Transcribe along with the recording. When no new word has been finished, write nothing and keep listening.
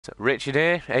Richard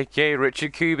here, aka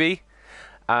Richard Kubi,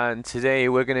 and today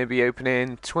we're going to be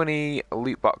opening 20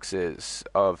 loot boxes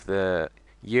of the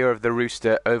Year of the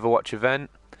Rooster Overwatch event.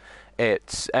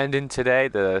 It's ending today,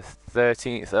 the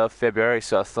 13th of February,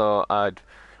 so I thought I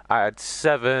had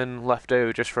 7 left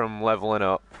over just from leveling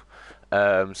up,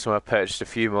 so I purchased a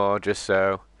few more just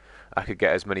so I could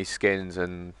get as many skins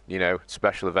and,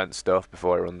 special event stuff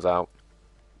before it runs out.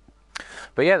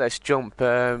 But yeah, let's jump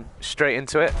straight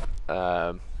into it.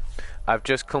 I've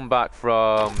just come back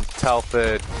from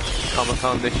Telford Comic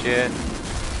Con this year.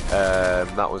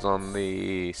 That was on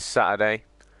the Saturday,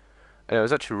 and it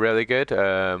was actually really good.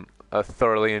 I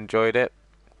thoroughly enjoyed it.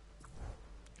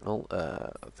 Oh, I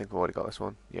think I've already got this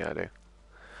one. Yeah, I do.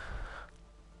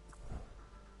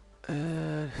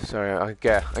 Sorry, I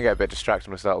get a bit distracted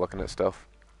when I start looking at stuff.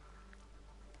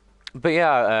 But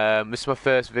yeah, this is my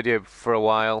first video for a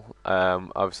while.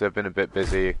 Obviously, I've been a bit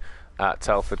busy at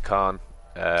Telford Con.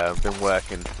 I've been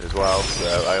working as well,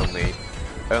 so I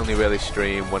only really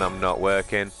stream when I'm not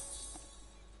working.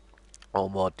 Or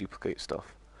more duplicate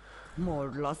stuff. More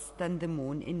lost than the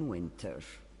moon in winter.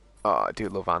 Oh, I do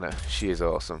love Anna. She is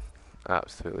awesome,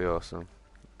 absolutely awesome.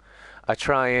 I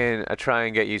try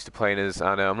and get used to playing as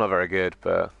Anna. I'm not very good,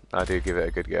 but I do give it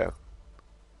a good go.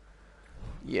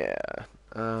 Yeah,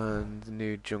 and the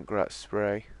new Junkrat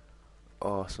spray,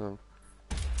 awesome.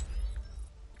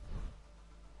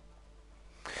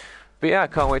 But yeah, I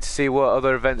can't wait to see what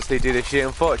other events they do this year.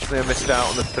 Unfortunately, I missed out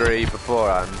on the 3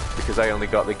 beforehand because I only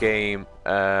got the game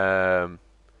after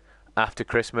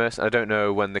Christmas. I don't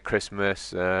know when the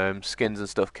Christmas skins and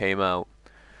stuff came out,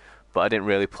 but I didn't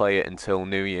really play it until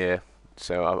New Year,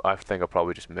 so I think I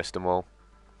probably just missed them all.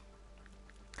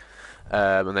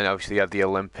 And then obviously you had the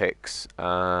Olympics,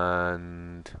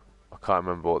 and I can't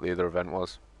remember what the other event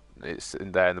was. It's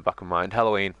in there in the back of my mind.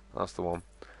 Halloween, that's the one.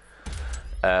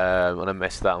 And I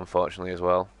missed that unfortunately as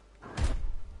well.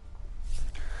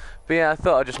 But yeah, I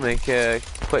thought I'd just make a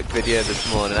quick video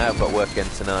this morning. I've got work in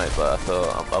tonight, but I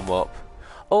thought I'm up.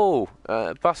 Oh,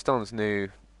 Baston's new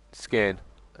skin.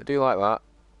 I do like that.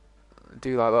 I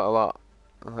do like that a lot.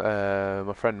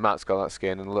 My friend Matt's got that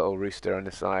skin and a little rooster on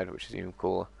the side, which is even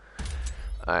cooler.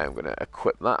 I am going to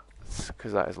equip that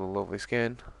because that is a lovely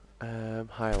skin.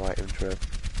 Highlight intro.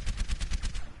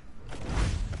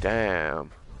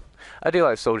 Damn. I do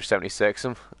like Soldier 76.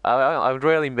 I would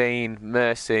really mean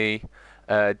Mercy,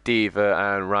 Diva,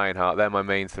 and Reinhardt. They're my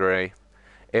main 3.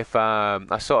 If I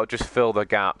sort of just fill the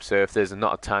gap, so if there's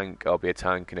not a tank, I'll be a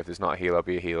tank, and if there's not a healer, I'll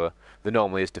be a healer. There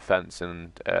normally is defense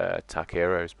and attack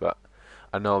heroes, but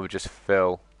I normally just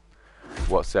fill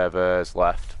whatever's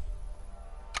left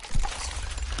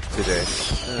to do.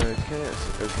 Okay,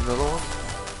 let's open another one.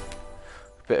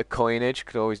 Bit of coinage,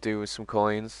 could always do with some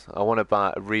coins. I want to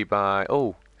rebuy.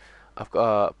 Oh, I've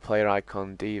got a player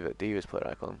icon, Diva. Diva's player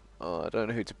icon. Oh, I don't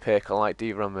know who to pick. I like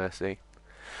Diva on Mercy.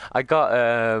 I got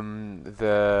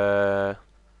the.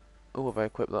 Oh, have I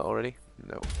equipped that already?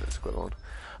 No, let's equip one.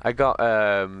 I got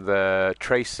the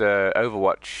Tracer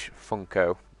Overwatch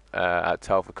Funko at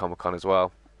Telford Comic Con as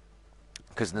well,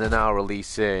 because they're now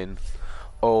releasing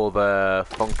all the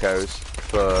Funkos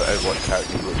for Overwatch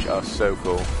characters, which are so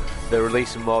cool. They're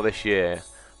releasing more this year,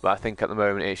 but I think at the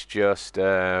moment it's just.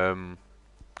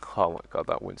 Oh my god,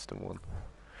 that Winston one.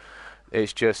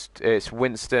 It's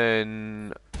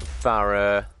Winston,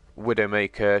 Pharah,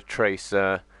 Widowmaker,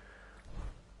 Tracer,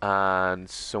 and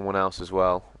someone else as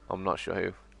well. I'm not sure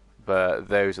who. But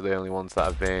those are the only ones that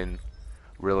have been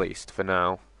released for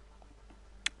now.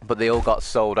 But they all got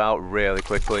sold out really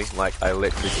quickly. Like, I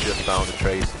literally just found a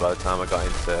Tracer by the time I got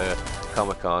into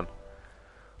Comic-Con.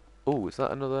 Oh, is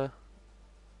that another...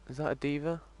 Is that a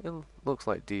Diva? It looks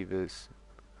like Diva's...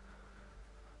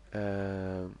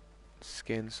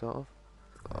 skin sort of.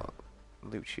 Oh,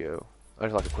 Lucio. I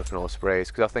just like equipping all the sprays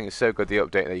because I think it's so good the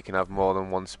update that you can have more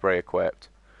than one spray equipped.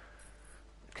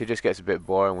 It just gets a bit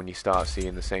boring when you start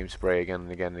seeing the same spray again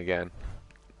and again and again.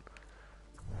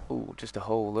 Ooh, just a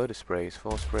whole load of sprays,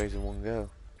 4 sprays in one go.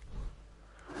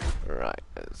 Right,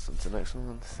 that's on to the next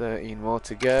one. 13 more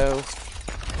to go.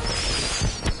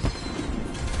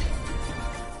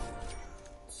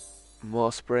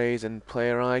 More sprays and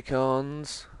player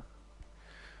icons.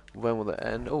 When will it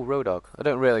end? Oh, Roadhog. I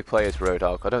don't really play as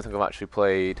Roadhog. I don't think I've actually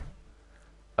played...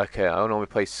 Okay, I normally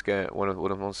play when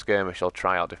I'm on Skirmish, I'll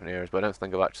try out different areas, but I don't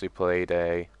think I've actually played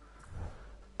a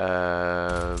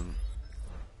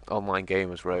online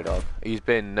game as Roadhog. He's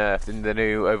been nerfed in the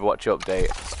new Overwatch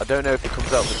update. I don't know if it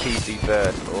comes out for PC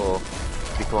first, or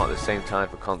if it comes out at the same time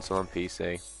for console and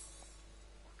PC.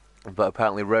 But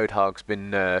apparently Roadhog's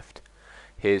been nerfed.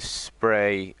 His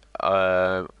spray...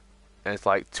 and it's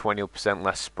like 20%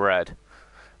 less spread,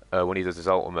 when he does his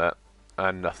ultimate,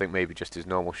 and I think maybe just his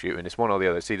normal shooting. It's one or the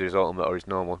other. It's either his ultimate or his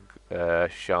normal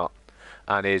shot.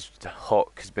 And his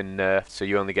hook has been nerfed, so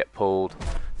you only get pulled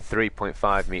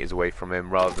 3.5 meters away from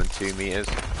him rather than 2 meters.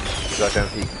 So I don't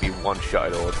think he can be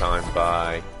one-shotted all the time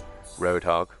by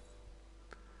Roadhog.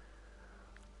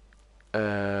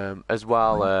 As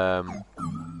well, I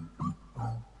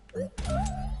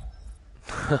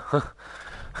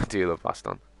do love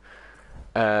Baston.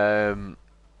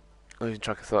 Losing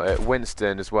track of thought.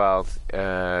 Winston as well.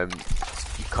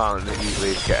 You can't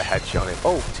easily get a headshot on him.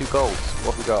 Oh, 2 golds.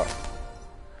 What have we got?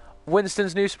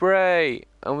 Winston's new spray,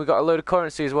 and we got a load of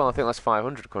currency as well. I think that's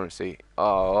 500 currency.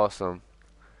 Oh, awesome!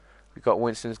 We got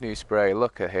Winston's new spray.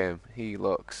 Look at him. He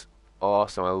looks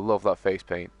awesome. I love that face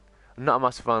paint. I'm not a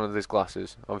massive fan of his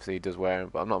glasses. Obviously, he does wear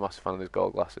them, but I'm not a massive fan of his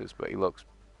gold glasses. But he looks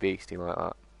beastie like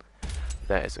that.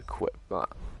 That is equipped. That.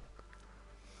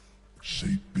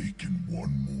 Say bacon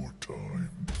one more time.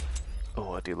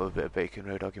 Oh, I do love a bit of bacon,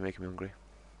 Roadhog. You're making me hungry.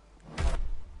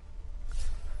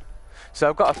 So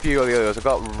I've got a few of the others. I've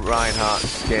got Reinhardt's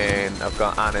skin, I've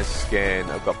got Anna's skin,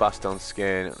 I've got Baston's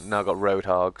skin, now I've got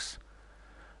Roadhog's.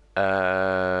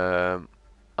 I'm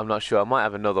not sure, I might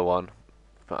have another one,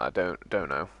 but I don't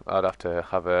know. I'd have to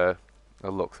have a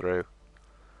look through.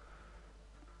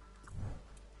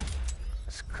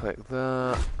 Let's click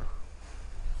that.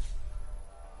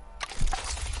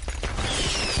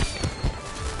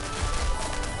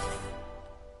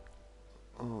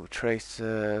 Oh,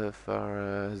 Tracer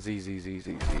for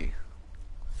ZZZZZ.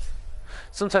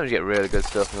 Sometimes you get really good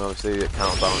stuff, and obviously it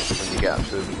counterbalances when you get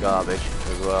absolutely garbage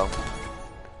as well.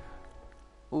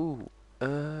 Ooh,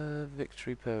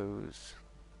 victory pose.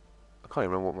 I can't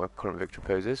even remember what my current victory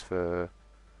pose is for.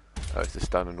 Oh, it's the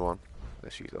standard one.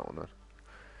 Let's use that one then.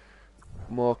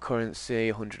 More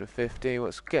currency, 150.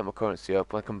 Let's get my currency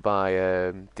up. I can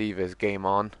buy Diva's Game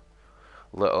On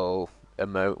little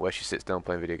emote where she sits down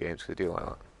playing video games, because I do like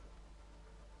that.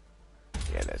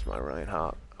 Yeah, there's my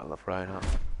Reinhardt. I love Reinhardt.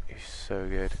 He's so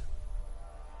good.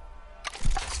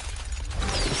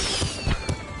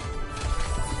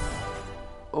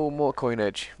 Oh, more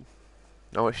coinage.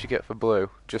 How much you get for blue?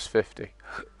 Just 50.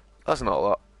 That's not a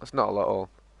lot. That's not a lot at all.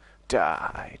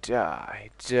 Die, die,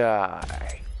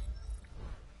 die.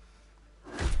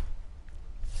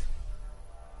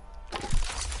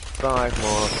 Five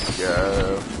more to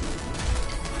go.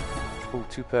 Oh,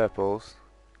 2 purples.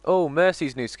 Oh,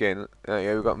 Mercy's new skin.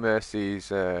 Yeah, we've got Mercy's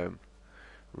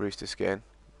rooster skin.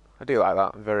 I do like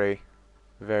that. Very,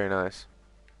 very nice.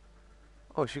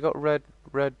 Oh, she got red.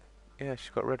 Yeah,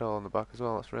 she's got red all on the back as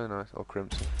well. That's really nice. Or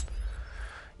crimson.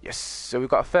 Yes. So we've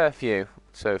got a fair few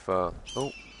so far.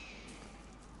 Oh,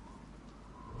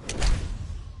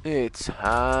 it's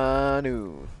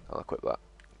Hanu. I'll equip that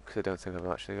because I don't think I've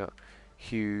actually got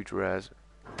huge res.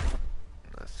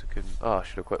 That's a good. Oh, I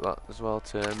should have quit that as well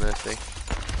to Mercy.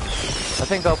 I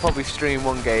think I'll probably stream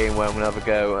one game where I'm gonna have a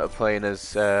go at playing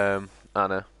as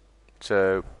Anna.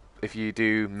 So if you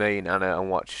do main Anna and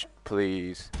watch,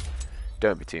 please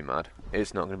don't be too mad.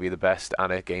 It's not gonna be the best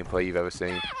Anna gameplay you've ever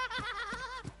seen.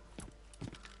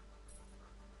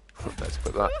 Let's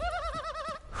put that.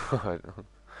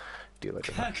 Do like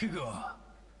that.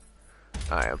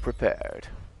 I am prepared.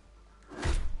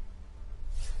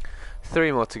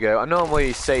 3 more to go. I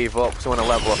normally save up, so when I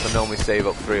level up I normally save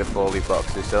up 3 or 4 loot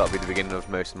boxes, so that'll be the beginning of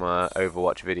most of my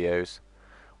Overwatch videos,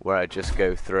 where I just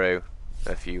go through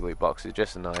a few loot boxes,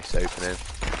 just a nice opening.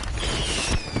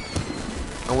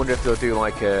 I wonder if they'll do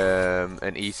like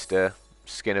an Easter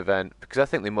skin event, because I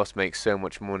think they must make so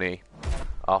much money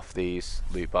off these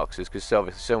loot boxes, because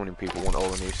obviously so many people want all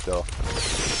the new stuff.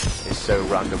 It's so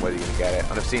random whether you're going to get it,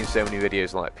 and I've seen so many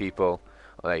videos like people,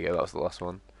 oh, there you go, that was the last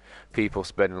one. People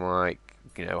spending like,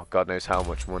 you know, God knows how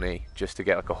much money just to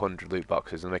get like 100 loot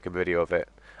boxes and make a video of it,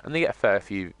 and they get a fair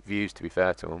few views, to be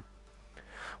fair to them.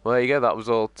 Well, there you go, that was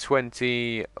all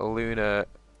 20 Lunar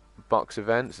box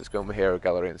events. Let's go in my hero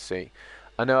gallery and see.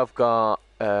 I know I've got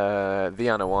the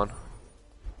Anna one,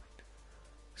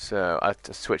 so I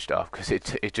switched it off because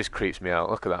it just creeps me out.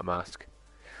 Look at that mask.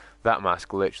 That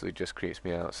mask literally just creeps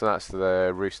me out. So that's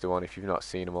the Rooster one if you've not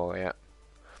seen them all yet.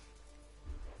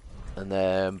 And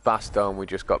then Baston we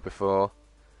just got before.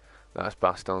 That's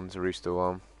Baston's Rooster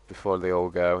one before they all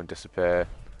go and disappear.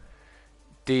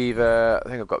 Diva, I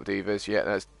think I've got Divas.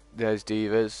 Yeah, there's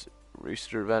Divas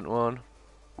Rooster event one.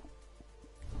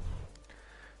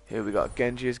 Here we got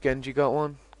Genji. Has Genji got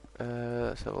one?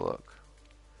 Let's have a look.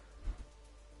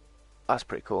 That's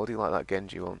pretty cool. Do you like that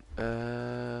Genji one?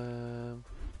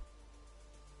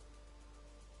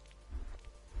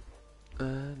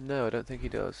 No, I don't think he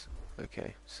does.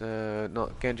 Okay, so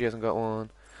not Genji hasn't got one.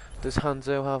 Does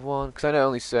Hanzo have one? Because I know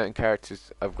only certain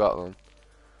characters have got them.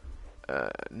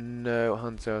 No,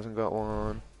 Hanzo hasn't got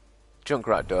one.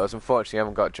 Junkrat does. Unfortunately, I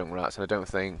haven't got Junkrats, and I don't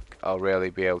think I'll really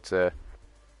be able to.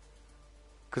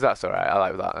 Because that's alright, I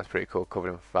like that. That's pretty cool,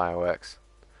 covered in fireworks.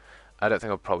 I don't think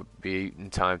I'll probably be in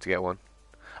time to get one.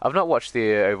 I've not watched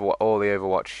the all the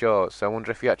Overwatch shorts, so I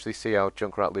wonder if you actually see how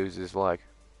Junkrat loses his leg.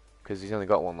 Because he's only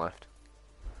got one left.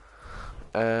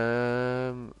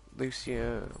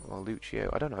 Lucio, or Lucio,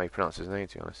 I don't know how you pronounce his name,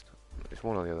 to be honest. It's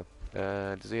one or the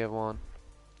other. Does he have one?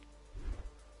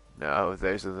 No,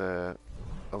 those are the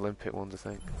Olympic ones, I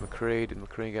think. McCree, did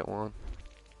McCree get one?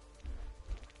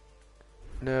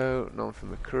 No, none for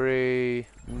McCree.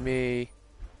 Me.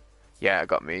 Yeah, I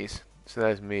got me's. So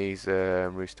there's me's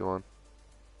rooster one.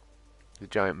 The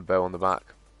giant bow on the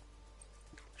back.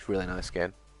 It's really nice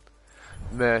skin.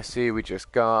 Mercy we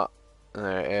just got.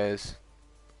 There it is.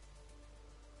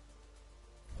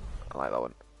 I like that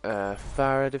one.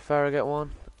 Farah, did Farah get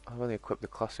one? I've only equipped the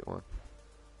classic one.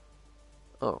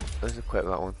 Oh, let's equip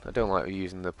that one. I don't like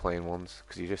using the plain ones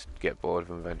because you just get bored of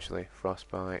them eventually.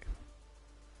 Frostbite.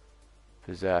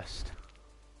 Possessed.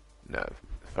 No,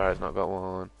 Farah's not got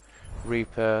one.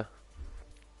 Reaper.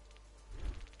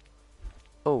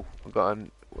 Oh, I've got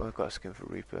a skin for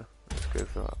Reaper. Let's go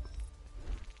for that.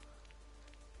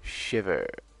 Shiver.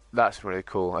 That's really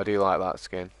cool. I do like that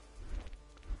skin.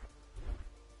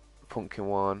 Pumpkin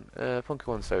one. Pumpkin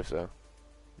one's so-so.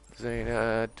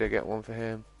 Zayna, did I get one for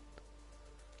him?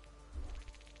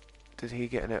 Did he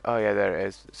get an... Oh yeah, there it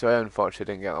is. So I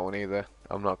unfortunately didn't get that one either.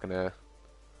 I'm not gonna...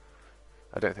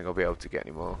 I don't think I'll be able to get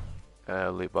any more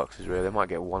loot boxes really. I might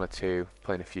get one or two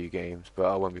playing a few games, but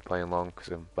I won't be playing long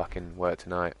because I'm back in work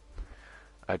tonight.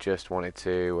 I just wanted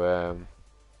to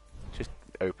just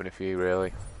open a few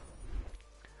really.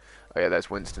 Oh yeah, that's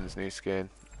Winston's new skin.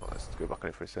 Oh, let's go back on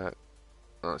it for a sec.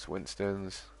 Oh, that's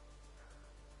Winston's.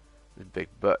 The big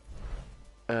butt.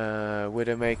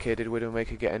 Widowmaker, did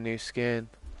Widowmaker get a new skin?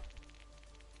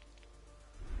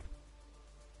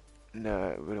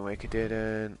 No, Widowmaker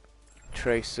didn't.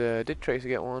 Tracer, did Tracer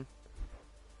get one?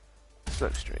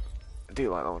 Slipstream, I do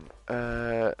like that one.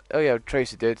 Oh yeah,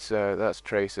 Tracer did, so that's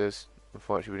Tracer's.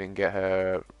 Unfortunately we didn't get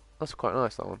her. That's quite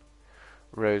nice, that one.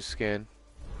 Rose skin.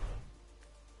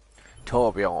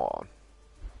 Torbjorn.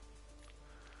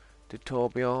 Did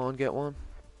Torbjorn get one?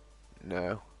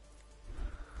 No.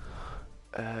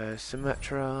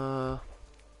 Symmetra.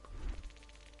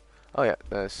 Oh yeah,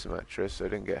 there's Symmetra, so I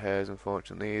didn't get hers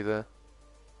unfortunately either.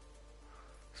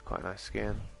 It's quite a nice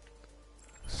skin.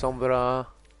 Sombra.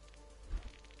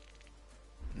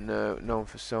 No, none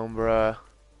for Sombra.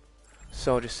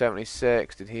 Soldier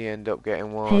 76, did he end up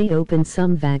getting one? Hey, open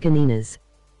some Vaganinas.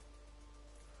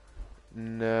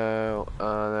 No,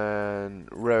 and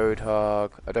then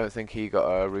Roadhog. I don't think he got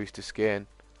a rooster skin.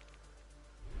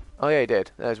 Oh yeah, he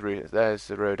did. There's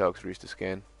the Roadhog's rooster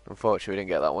skin. Unfortunately, we didn't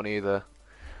get that one either.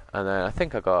 And then I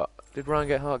think I got... Did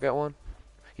Reinhardt get one?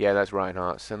 Yeah, that's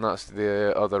Reinhardt's, and that's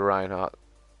the other Reinhardt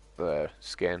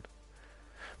skin.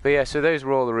 But yeah, so those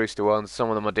were all the rooster ones. Some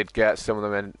of them I did get, some of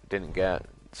them I didn't get.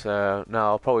 So now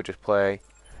I'll probably just play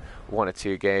one or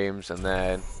two games and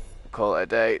then call it a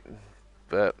day.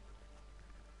 But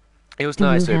it was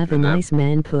nice Do you have a opening nice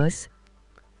man puss?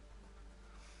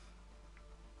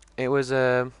 It was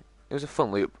a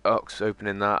fun loot box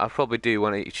opening that. I'll probably do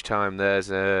one each time there's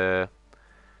an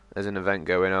event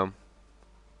going on.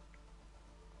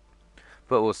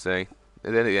 But we'll see.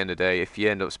 At the end of the day, if you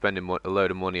end up spending a load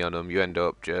of money on them, you end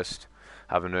up just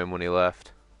having no money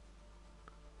left.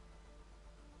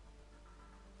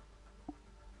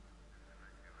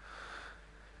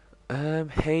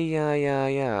 Hey,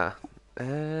 yeah.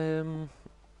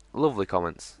 Lovely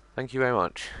comments. Thank you very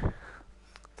much.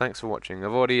 Thanks for watching.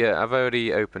 I've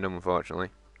already opened them, unfortunately.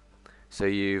 So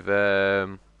you've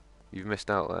missed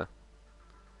out there.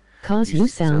 Cause you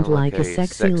sound like a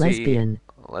sexy lesbian.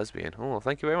 Lesbian. Oh,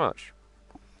 thank you very much.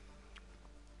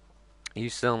 You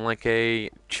sound like a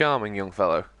charming young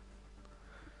fellow.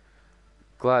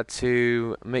 Glad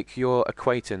to make your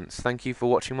acquaintance. Thank you for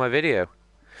watching my video.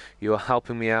 You are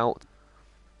helping me out.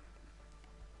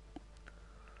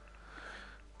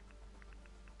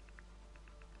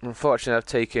 Unfortunately, I've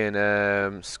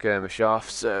taken skirmish off,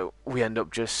 so we end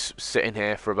up just sitting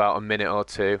here for about a minute or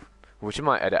two, which I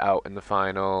might edit out in the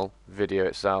final video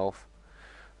itself.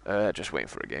 Just waiting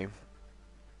for a game.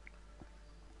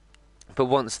 But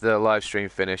once the live stream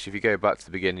finished, if you go back to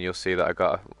the beginning, you'll see that I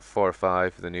got 4 or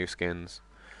 5 of the new skins,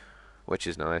 which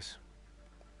is nice.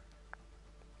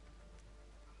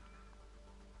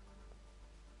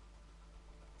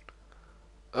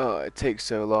 Oh, it takes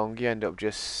so long. You end up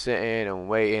just sitting and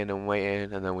waiting,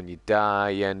 and then when you die,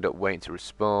 you end up waiting to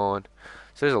respawn.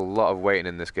 So there's a lot of waiting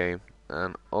in this game,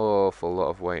 an awful lot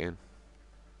of waiting.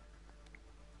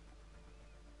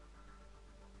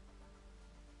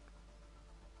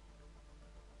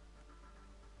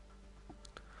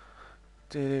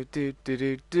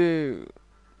 Do.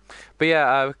 But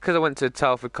yeah, because I went to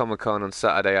Telford Comic Con on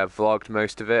Saturday, I vlogged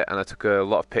most of it, and I took a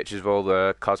lot of pictures of all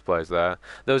the cosplayers there.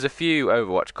 There was a few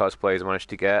Overwatch cosplays I managed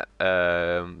to get.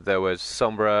 There was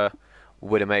Sombra,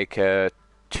 Widowmaker,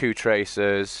 2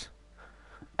 Tracers,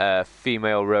 a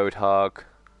female Roadhog,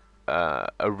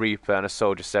 a Reaper, and a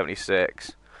Soldier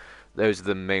 76. Those are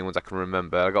the main ones I can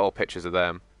remember. I got all pictures of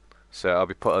them, so I'll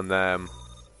be putting them.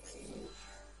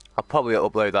 I'll probably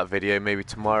upload that video maybe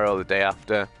tomorrow or the day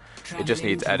after. It just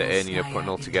needs editing, you know, putting it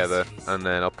all together, and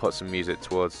then I'll put some music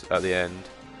towards at the end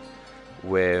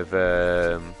with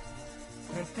Prepare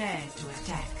to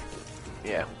attack.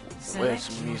 yeah, where's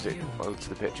some music to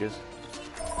the pictures.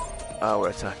 Oh, we're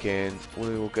attacking.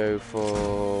 We will go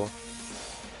for,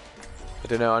 I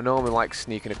don't know, I normally like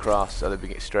sneaking across at the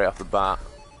beginning straight off the bat,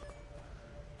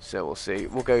 so we'll see.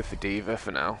 We'll go for D.Va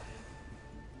for now.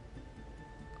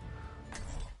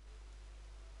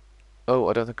 Oh,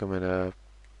 I don't think I'm in a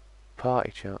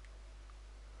party chat.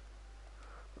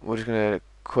 We're just gonna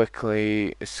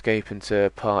quickly escape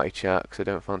into party chat because I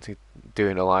don't fancy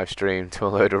doing a live stream to a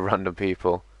load of random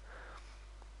people.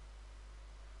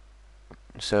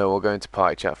 So we'll go into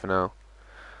party chat for now.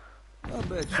 I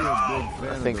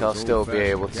think I'll still be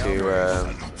able to.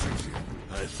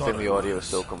 I think the audio will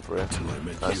still come through.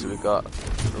 So we've got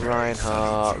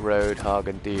Reinhardt, Roadhog,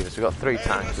 and D.Va. So we've got 3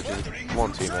 tanks, which is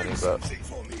 1 too many, but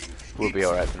we'll be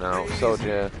alright for now.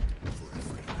 Soldier,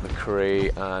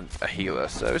 McCree, and a healer.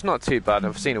 So it's not too bad.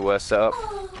 I've seen a worse setup.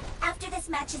 After this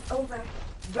match is over,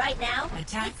 right now,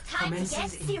 Attack it's time to get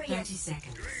commences in 30 serious.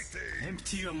 seconds.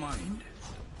 Empty your mind.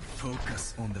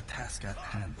 Focus on the task at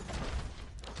hand.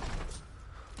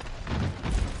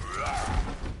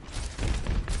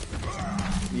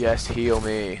 Yes, heal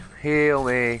me. Heal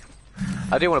me.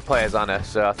 I do want to play as Anna,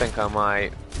 so I think I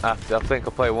might. I think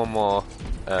I'll play one more.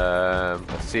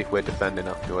 Let's see if we're defending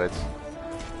afterwards.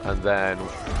 And then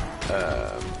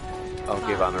I'll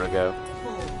give Anna a go.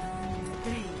 4,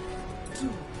 3, 2,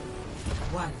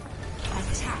 1.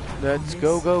 Attack. Let's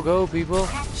go, go, go, people.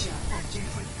 Capture objective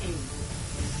A.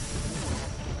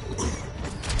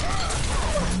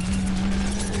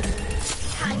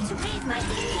 Time to raise my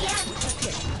DPM.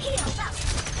 Heal up.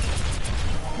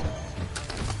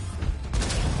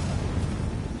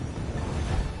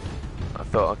 I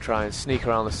thought I'd try and sneak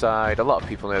around the side. A lot of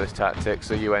people know this tactic,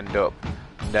 so you end up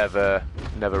never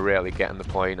really getting the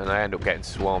point, and I end up getting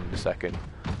swarmed in a second.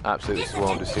 Absolutely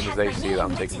swarmed as soon as they see that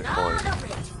I'm taking the point. I'm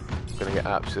gonna get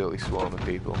absolutely swarmed with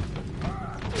people.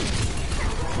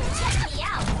 Check me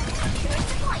out. Here's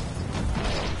the point.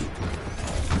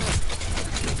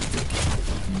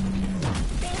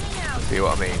 Banging out. See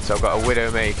what I mean? So I've got a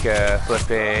Widowmaker,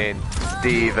 flipping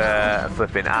D.Va,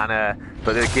 flipping Anna,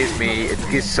 but it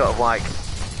gives sort of like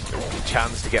a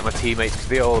chance to get my teammates, because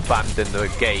they all abandon the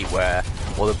gate where,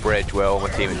 or the bridge where all my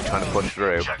teammates are trying to push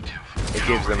through. It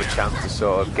gives them a chance to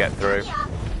sort of get through.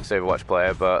 It's Overwatch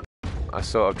player, but I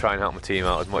sort of try and help my team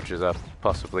out as much as I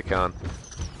possibly can.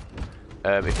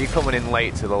 If you're coming in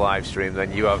late to the live stream,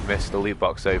 then you have missed the loot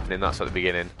box opening. That's at the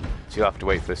beginning, so you'll have to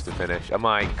wait for this to finish. I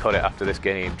might cut it after this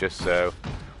game just so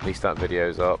at least that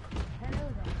video's up,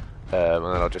 and then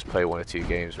I'll just play 1 or 2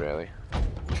 games really.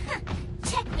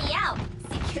 Check me out.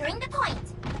 Securing the point.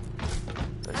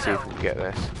 Let's see if we can get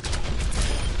this.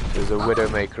 There's a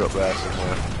Widowmaker up there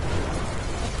somewhere.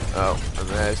 Oh, and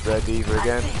there's their D.Va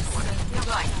again.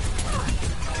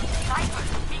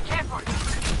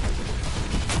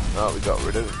 Oh, we got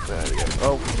rid of it. There we go.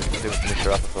 Oh, I didn't finish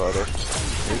her off before I did.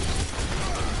 Oops.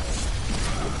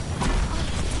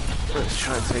 Let's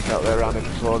try and take out their Anna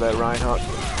before their Reinhardt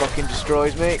fucking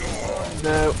destroys me.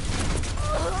 No.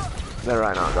 Their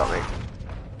Reinhardt got me.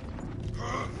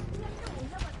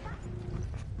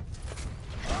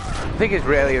 The thing is,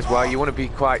 really, as well, you want to be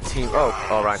quite team. Oh,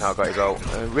 Reinhardt got his ult.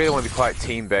 Really want to be quite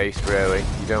team-based. Really,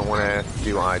 you don't want to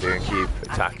do what I do and keep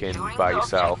attacking by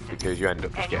yourself, because you end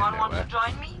up just getting nowhere.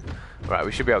 Right,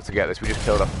 we should be able to get this. We just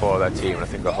killed off 4 of their team, and I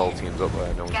think the whole team's up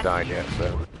there. No one's died yet,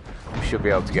 so we should be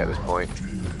able to get this point.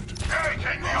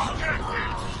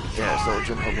 Yeah, so we'll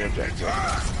jump on the objective.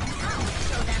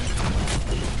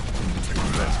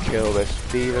 Let's kill this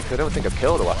D.Va. I don't think I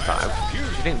killed her last time.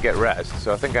 She didn't get res,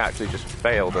 so I think I actually just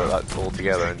failed her that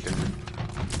altogether and didn't.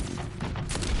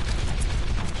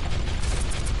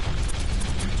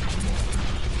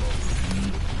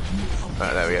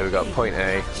 Right, there we go, we got point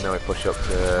A, and now we push up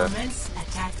to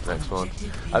next one.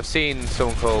 I've seen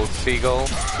someone called Seagull.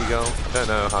 I don't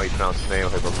know how you pronounce his name. I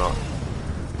hope I'm not,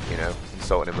 you know,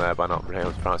 insulting him there by not being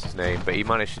able to pronounce his name. But he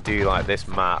managed to do like this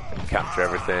map and capture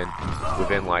everything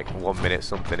within like 1 minute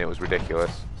something. It was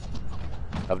ridiculous.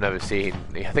 I've never seen.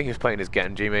 I think he was playing as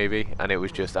Genji maybe, and it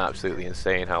was just absolutely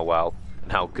insane how well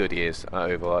and how good he is at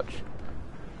Overwatch.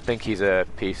 I think he's a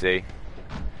PC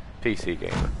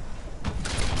gamer.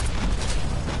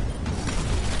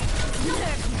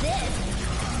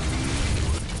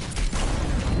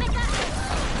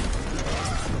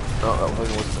 Oh, that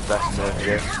probably wasn't the best nerf, I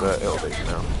guess, but it'll do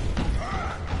now.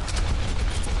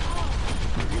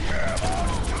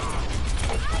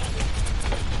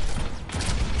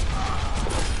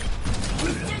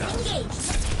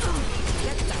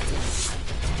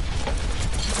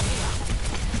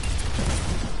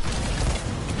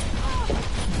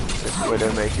 This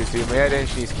Widowmaker's doing my head in,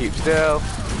 she needs to keep still.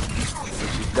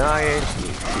 If she's dying, she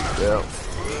needs to keep still.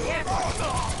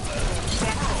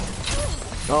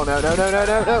 Oh no, no, no, no,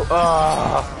 no, no!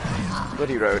 Oh,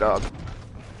 bloody Roadhog.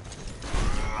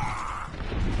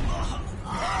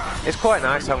 It's quite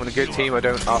nice having a good team. I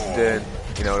don't often,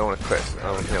 you know, I don't want to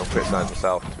criticize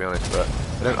myself, to be honest, but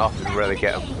I don't often really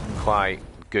get a quite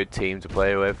good team to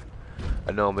play with.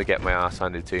 I normally get my ass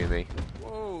handed to me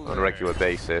on a regular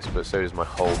basis, but so does my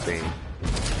whole team.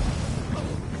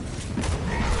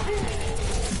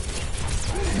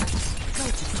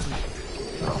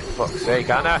 Oh, for fuck's sake,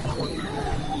 Anna!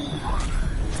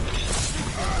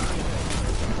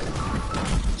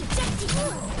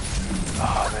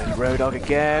 Oh, there's Roadhog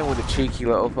again with a cheeky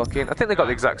little fucking... I think they got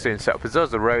the exact same setup as us,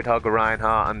 the Roadhog, a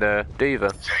Reinhardt and a Diva.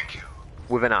 Thank you.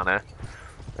 With an Anna.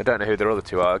 I don't know who their other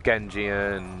two are, Genji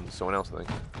and someone else I think.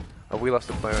 Oh, we lost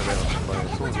a player and they lost a player.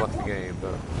 Someone's left the game,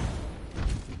 but...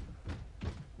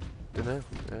 Don't know.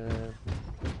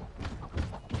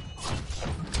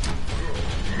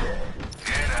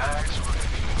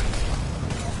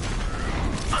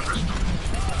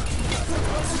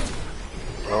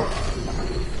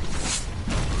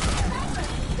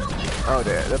 Oh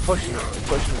dear, they're pushing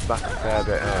us back a fair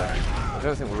bit. I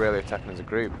don't think we're really attacking as a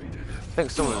group. I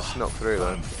think someone has snuck through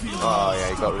though. Oh yeah,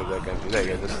 he got rid of their Genji. There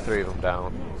you go, there's 3 of them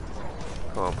down.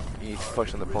 Come on, you need to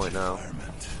push on the point now.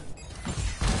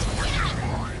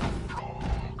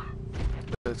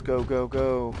 Let's go, go,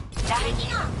 go.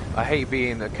 I hate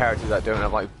being a character that don't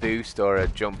have like boost or a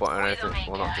jump button or anything.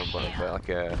 Well, not jump button, but like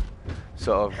a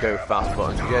sort of go fast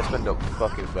button. You just end up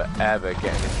fucking forever getting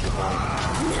into the point.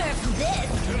 Nerf this!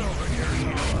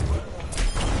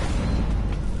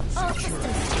 All systems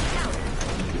out.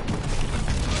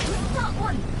 Got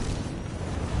one.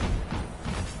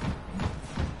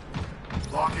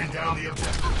 Locking down the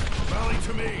objective. Rally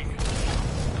to me.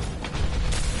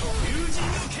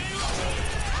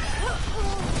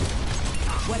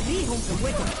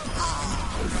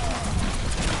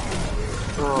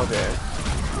 Oh dear.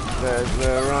 There's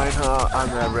the Reinhardt and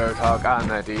the Roadhog and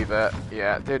the Diva.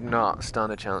 Yeah, did not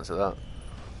stand a chance at that.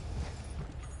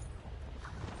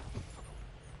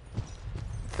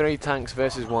 3 tanks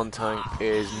versus 1 tank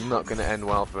is not going to end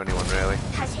well for anyone really.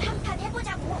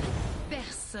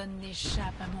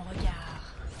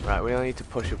 Right, we only need to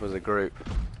push up as a group.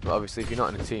 But obviously if you're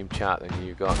not in a team chat then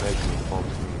you've got no form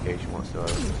of communication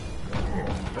whatsoever.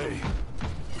 Hey.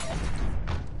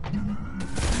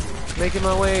 Making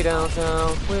my way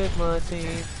downtown with my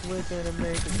team. We're gonna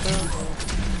make it downtown.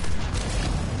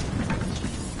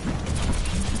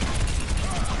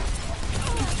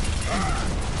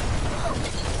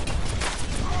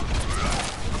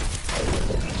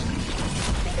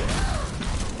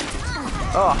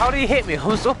 Oh, how did he hit me? I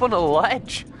was up on a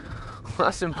ledge.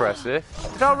 That's impressive.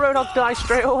 Did our Roadhog die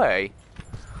straight away?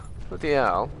 Bloody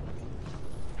hell.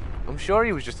 I'm sure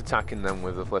he was just attacking them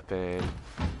with a flipping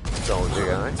soldier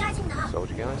guy.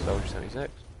 Soldier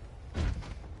 76.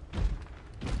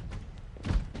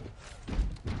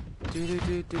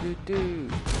 Do.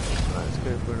 Right, let's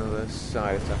go for another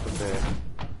side attack up here.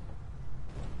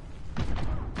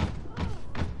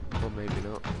 Or maybe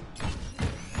not.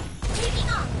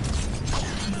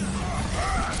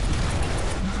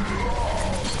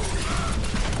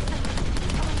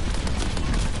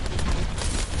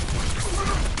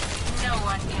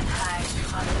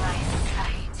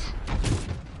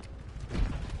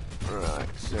 Right,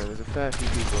 so there's a fair few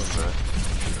people in there.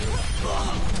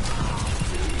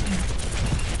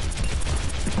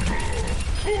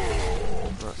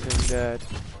 That's him dead.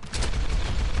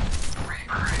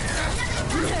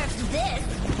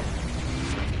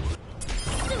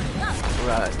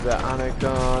 Right, the Anna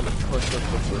gone. Push.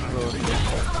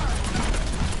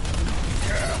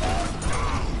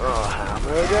 Oh,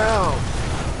 hammer down!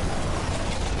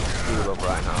 Heal up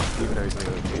right now, even though he's in the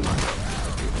other team right now.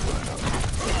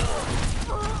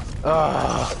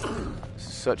 Oh,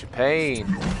 such a pain.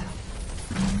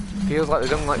 Feels like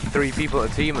there's only like 3 people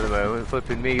at a team at the moment,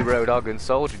 flipping me, Roadhog and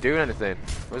Soldier doing anything.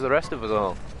 Where's the rest of us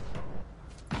all?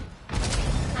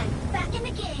 I'm back in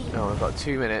the game. Oh, I've got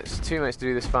 2 minutes. 2 minutes to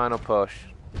do this final push.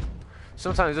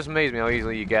 Sometimes it just amazes me how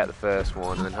easily you get the first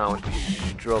one and then how much you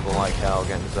struggle like hell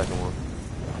getting the second one.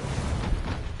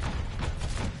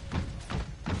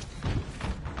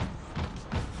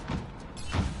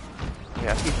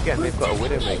 Yeah, I keep forgetting they've got a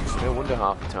Widowmaker. No wonder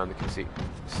half the time they can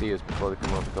see us before they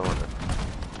come on the corner.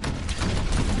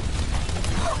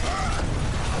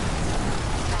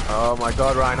 Oh my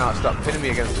god, right now, stop pinning me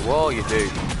against the wall, you dude.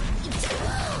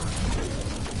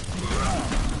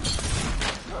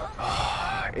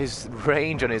 His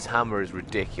range on his hammer is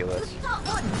ridiculous.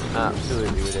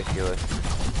 Absolutely ridiculous.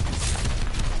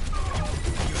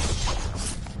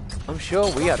 I'm sure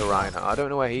we had a Reinhardt, I don't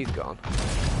know where he's gone.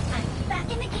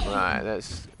 Right,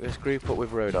 let's group up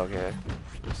with Roadhog here.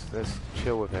 Let's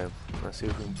chill with him. Let's see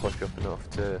if we can push up enough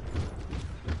to...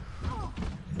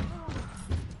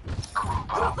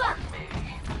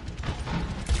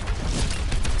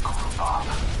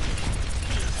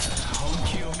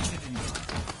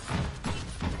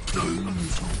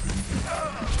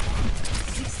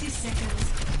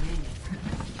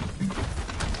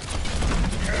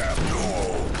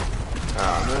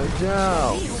 Hammer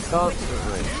down!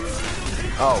 Constantly!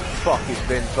 Oh fuck, he's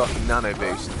been fucking nano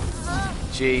boost.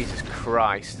 Jesus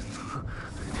Christ.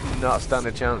 Did not stand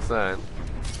a chance there.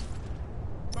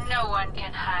 No one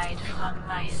can hide from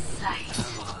my sight.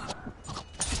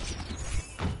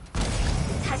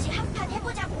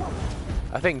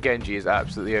 I think Genji is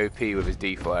absolutely OP with his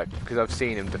deflect, because I've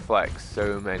seen him deflect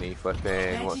so many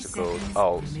flipping, what's it called,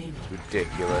 ults. It's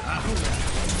ridiculous.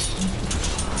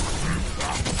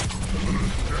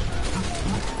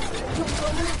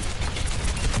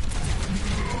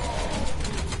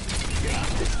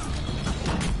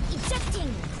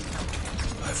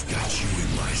 I've got you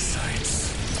in my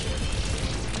sights.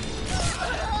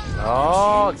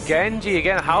 Oh, Genji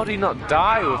again. How did he not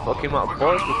die with fucking amount of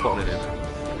bullets we're putting in him?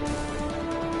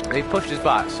 And he pushed his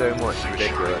back so much, it's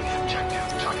ridiculous.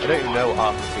 I don't even know what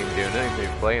half the team's doing. I don't even know if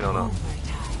he's playing or not.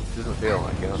 It doesn't feel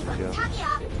like it, that's for sure.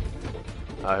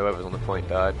 Whoever's on the point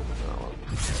died. Oh, well.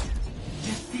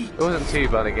 It wasn't too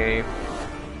bad a game.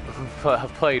 But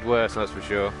I've played worse, that's for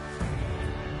sure.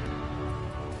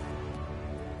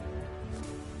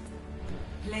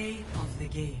 Play of the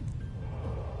game.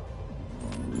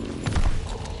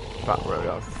 Back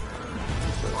Roadhog.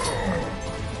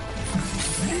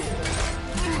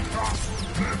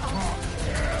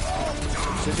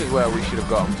 This is where we should have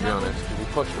gotten, to be honest, because we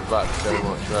pushed them back so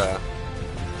much there.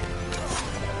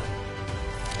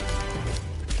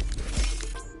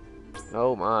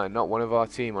 Oh my, not one of our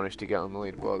team managed to get on the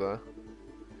leaderboard there.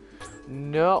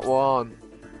 Not one.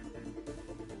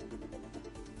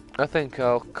 I think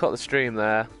I'll cut the stream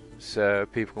there so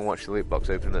people can watch the loot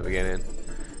box open at the beginning.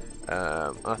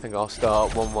 I think I'll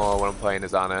start one more when I'm playing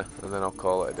as Anna, and then I'll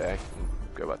call it a day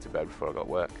and go back to bed before I got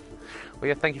work. Well,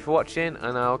 yeah, thank you for watching,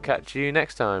 and I'll catch you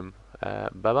next time. Bye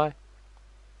bye.